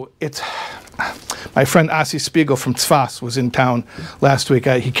know it's... My friend Asi Spiegel from Tzfas was in town last week.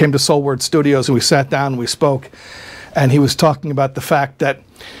 He came to Soul Word Studios, and we sat down and we spoke. And he was talking about the fact that,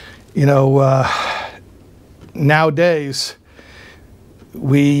 you know, nowadays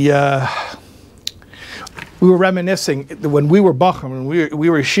we were reminiscing when we were Bacham, when we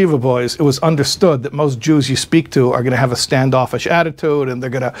were yeshiva boys. It was understood that most Jews you speak to are going to have a standoffish attitude, and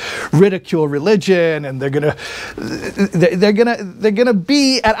they're going to ridicule religion, and they're going to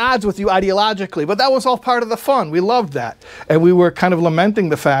be at odds with you ideologically. But that was all part of the fun. We loved that, and we were kind of lamenting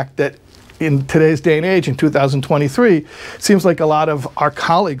the fact that in today's day and age, in 2023, it seems like a lot of our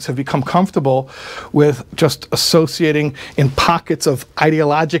colleagues have become comfortable with just associating in pockets of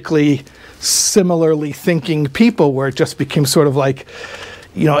ideologically similarly thinking people, where it just became sort of like,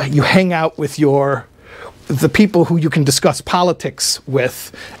 you know, you hang out with the people who you can discuss politics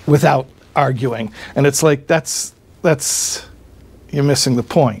with without arguing. And it's like, that's you're missing the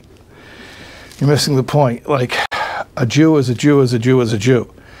point. You're missing the point. Like, a Jew is a Jew is a Jew is a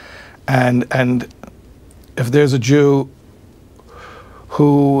Jew. And if there's a Jew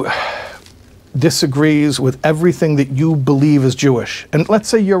who disagrees with everything that you believe is Jewish, and let's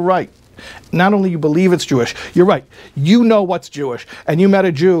say you're right, not only you believe it's Jewish, you're right, you know what's Jewish, and you met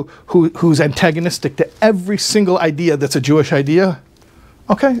a Jew who's antagonistic to every single idea that's a Jewish idea,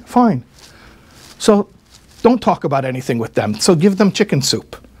 okay, fine. So don't talk about anything with them. So give them chicken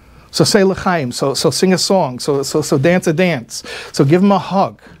soup. So say l'chaim. So sing a song. So dance a dance. So give them a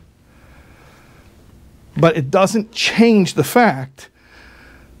hug. But it doesn't change the fact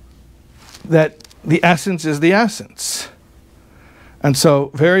that the essence is the essence. And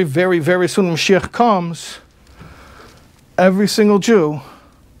so very, very, very soon when Moshiach comes, every single Jew,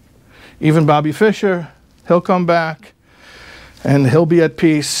 even Bobby Fischer, he'll come back and he'll be at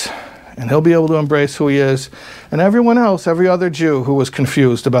peace and he'll be able to embrace who he is. And everyone else, every other Jew who was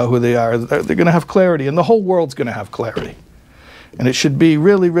confused about who they are, they're going to have clarity, and the whole world's going to have clarity. And it should be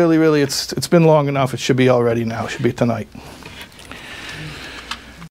really, really, really, it's been long enough. It should be already now. It should be tonight.